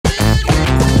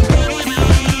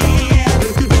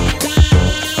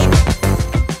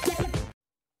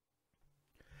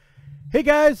Hey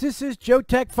guys, this is Joe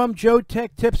Tech from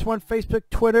JoeteckTips on Facebook,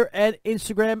 Twitter, and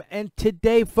Instagram. And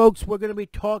today, folks, we're going to be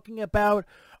talking about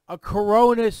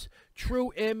Acronis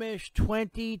True Image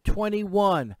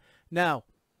 2021. Now,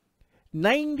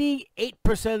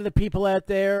 98% of the people out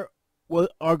there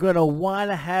are going to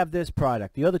want to have this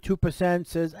product. The other 2%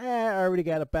 says, I already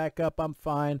got a backup, I'm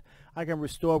fine. I can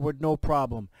restore with no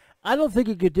problem. I don't think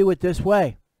you could do it this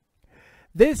way.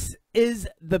 This is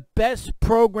the best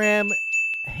program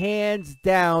hands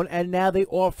down, and now they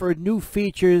offer new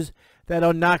features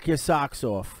that'll knock your socks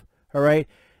off. All right,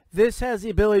 this has the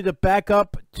ability to back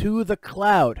up to the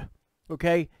cloud.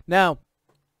 Okay, now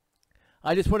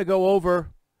I just want to go over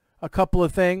a couple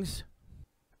of things.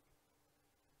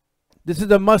 This is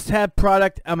a must-have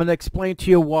product. I'm going to explain to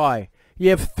you why.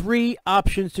 You have 3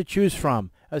 options to choose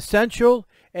from: Essential,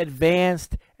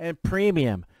 Advanced, and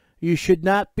Premium. You should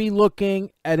not be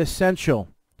looking at Essential.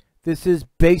 This is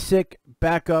basic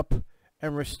backup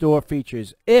and restore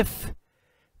features. If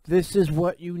this is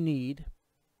what you need,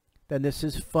 then this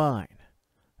is fine.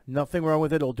 Nothing wrong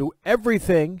with it. It'll do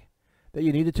everything that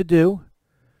you need it to do.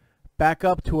 Back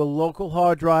up to a local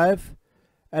hard drive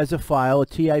as a file, a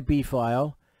TIB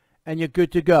file, and you're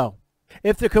good to go.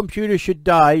 If the computer should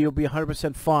die, you'll be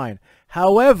 100% fine.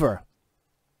 However,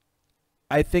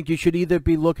 I think you should either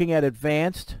be looking at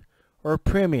Advanced or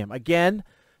Premium. Again,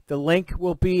 the link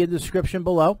will be in the description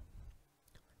below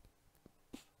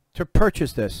to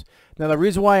purchase this. Now, the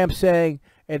reason why I'm saying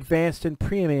Advanced and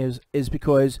Premium is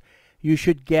because you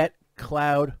should get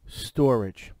cloud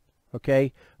storage.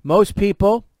 Okay? Most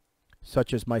people,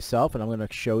 such as myself, and I'm going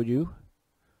to show you.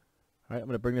 All right, I'm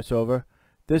going to bring this over.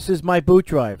 This is my boot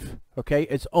drive. Okay?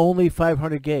 It's only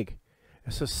 500 gig.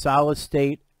 It's a solid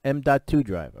state M.2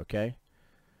 drive. Okay?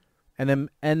 And an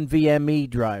NVMe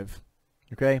drive.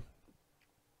 Okay?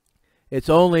 It's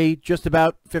only just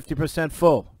about 50%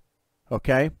 full.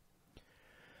 Okay?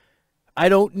 I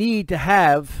don't need to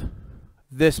have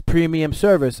this premium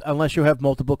service unless you have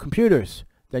multiple computers.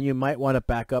 Then you might want to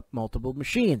back up multiple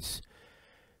machines.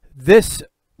 This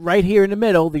right here in the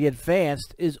middle, the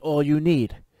Advanced, is all you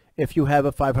need if you have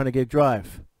a 500 gig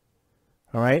drive.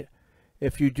 All right?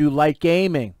 If you do light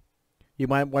gaming, you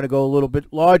might want to go a little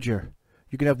bit larger.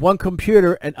 You can have one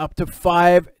computer and up to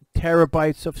 5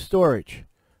 terabytes of storage.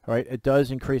 All right, it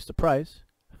does increase the price,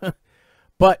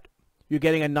 but you're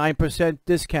getting a 9%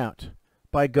 discount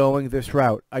by going this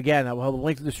route. Again, I will have a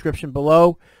link in the description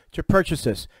below to purchase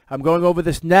this. I'm going over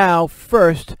this now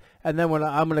first, and then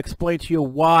I'm going to explain to you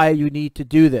why you need to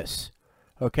do this.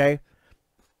 Okay,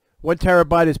 1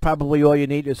 terabyte is probably all you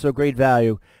need. It's so great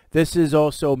value. This is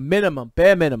also minimum,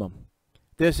 bare minimum.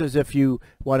 This is if you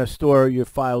want to store your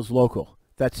files local.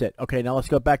 That's it. Okay, now let's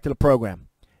go back to the program.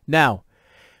 Now,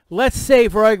 let's say,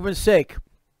 for argument's sake,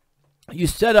 you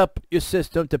set up your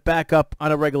system to back up on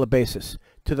a regular basis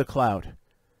to the cloud.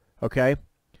 Okay?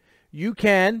 You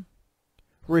can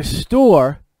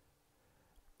restore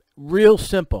real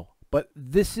simple. But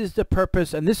this is the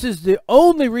purpose, and this is the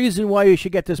only reason why you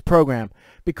should get this program,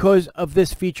 because of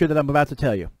this feature that I'm about to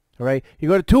tell you. All right? You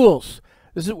go to Tools.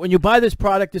 This is when you buy this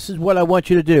product, this is what I want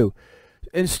you to do.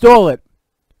 Install it.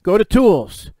 Go to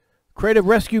Tools. Create a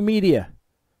rescue media.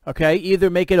 Okay,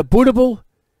 either make it a bootable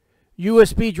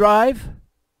USB drive,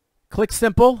 click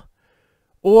simple,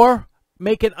 or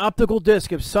make an optical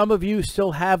disc. If some of you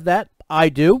still have that, I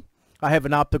do. I have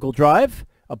an optical drive,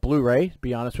 a Blu-ray, to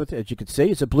be honest with you. As you can see,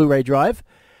 it's a Blu-ray drive.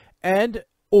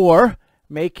 Or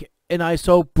make an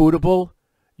ISO bootable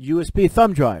USB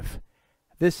thumb drive.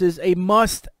 This is a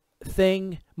must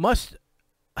thing.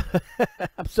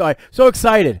 I'm sorry, so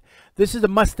excited. This is a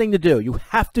must thing to do. You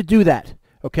have to do that,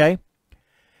 okay?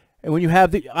 And when you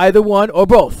have either one or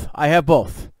both, I have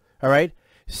both, all right?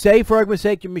 Say, for argument's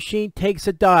sake, your machine takes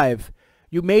a dive.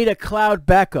 You made a cloud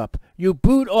backup. You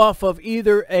boot off of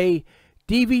either a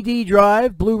DVD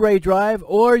drive, Blu-ray drive,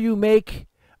 or you make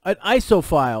an ISO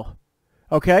file,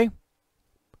 okay?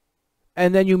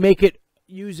 And then you make it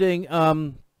using,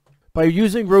 by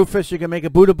using Rufus, you can make a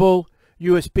bootable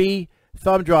USB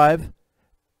thumb drive,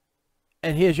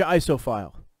 and here's your ISO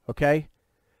file, okay?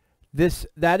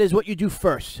 That is what you do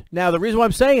first. Now, the reason why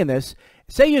I'm saying this,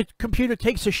 say your computer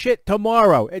takes a shit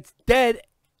tomorrow. It's dead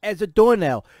as a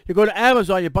doornail. You go to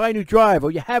Amazon, you buy a new drive,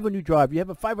 or you have a new drive. You have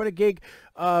a 500 gig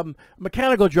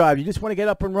mechanical drive. You just want to get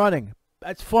up and running.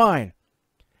 That's fine.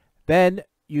 Then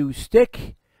you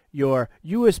stick your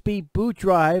USB boot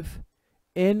drive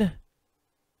in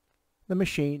the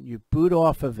machine. You boot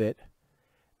off of it.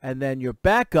 And then your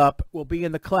backup will be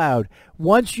in the cloud.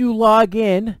 Once you log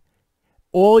in,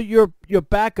 all your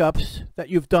backups that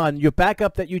you've done, your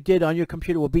backup that you did on your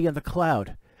computer will be in the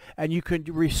cloud. And you can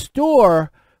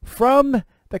restore from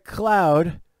the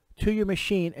cloud to your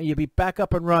machine, and you'll be back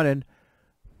up and running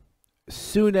as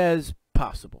soon as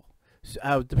possible,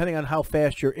 depending on how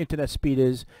fast your internet speed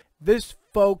is. This,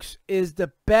 folks, is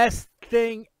the best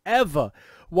thing ever.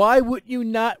 Why would you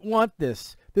not want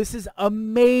this? This is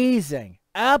amazing.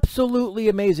 Absolutely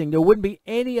amazing. There wouldn't be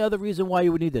any other reason why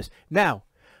you would need this. Now,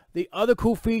 the other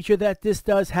cool feature that this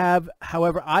does have,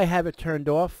 however, I have it turned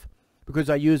off because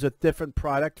I use a different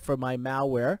product for my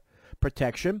malware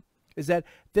protection, is that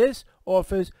this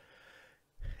offers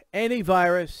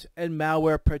antivirus and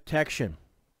malware protection.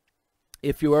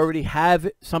 If you already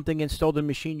have something installed in the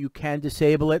machine, you can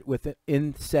disable it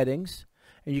within settings,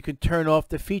 and you can turn off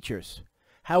the features.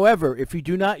 However, if you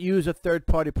do not use a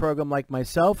third-party program like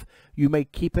myself, you may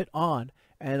keep it on,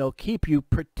 and it'll keep you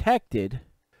protected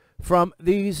from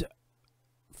these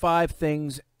 5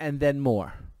 things and then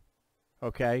more.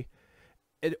 Okay?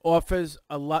 It offers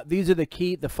a lot. These are the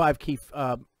 5 key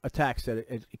attacks that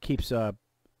it keeps.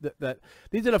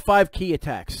 These are the 5 key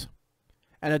attacks,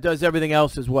 and it does everything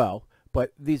else as well.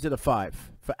 But these are the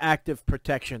 5 for active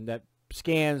protection that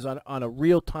scans on a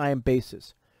real-time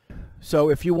basis. So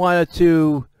if you wanted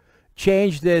to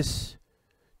change this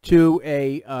to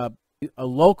a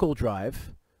local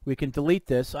drive, we can delete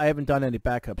this. I haven't done any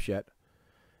backups yet.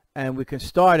 And we can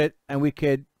start it, and we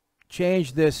could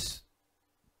change this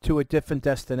to a different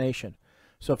destination.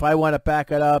 So if I want to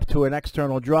back it up to an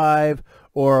external drive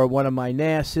or one of my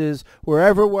NASs,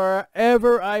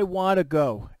 wherever I want to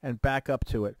go and back up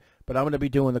to it. But I'm going to be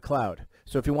doing the cloud.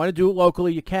 So if you want to do it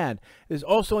locally, you can. There's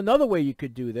also another way you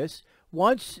could do this.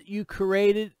 Once you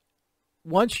create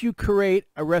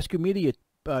a rescue media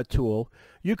tool,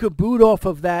 you could boot off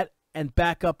of that and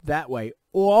back up that way.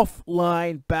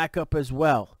 Offline backup as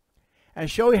well.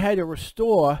 And show you how to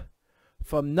restore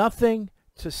from nothing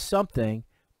to something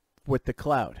with the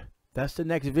cloud. That's the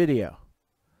next video.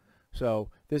 So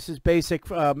this is basic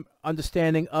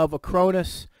understanding of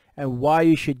Acronis and why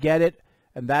you should get it.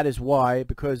 And that is why,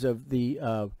 because of the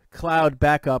cloud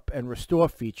backup and restore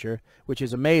feature, which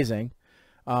is amazing.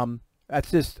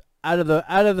 That's just out of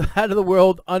the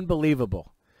world,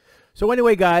 unbelievable. So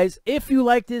anyway, guys, if you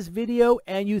like this video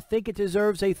and you think it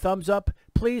deserves a thumbs up,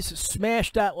 please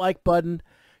smash that like button.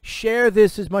 Share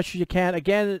this as much as you can.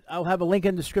 Again, I'll have a link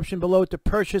in the description below to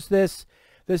purchase this.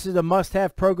 This is a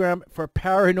must-have program for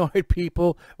paranoid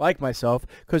people like myself,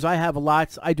 because I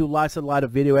do a lot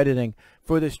of video editing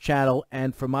for this channel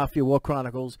and for Mafia War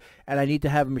Chronicles, and I need to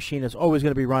have a machine that's always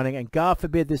going to be running, and God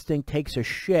forbid this thing takes a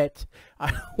shit.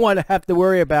 I don't want to have to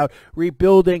worry about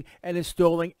rebuilding and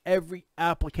installing every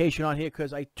application on here,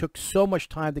 because I took so much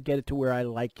time to get it to where I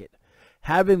like it.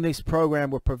 Having this program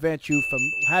will prevent you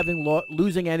from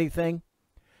losing anything,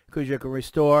 because you can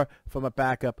restore from a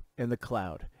backup in the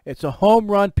cloud. It's a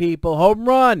home run, people. Home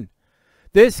run.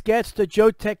 This gets the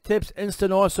JoeteckTips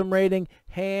Instant Awesome rating,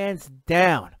 hands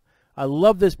down. I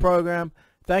love this program.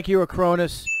 Thank you,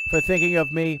 Acronis, for thinking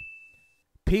of me.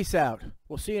 Peace out.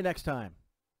 We'll see you next time.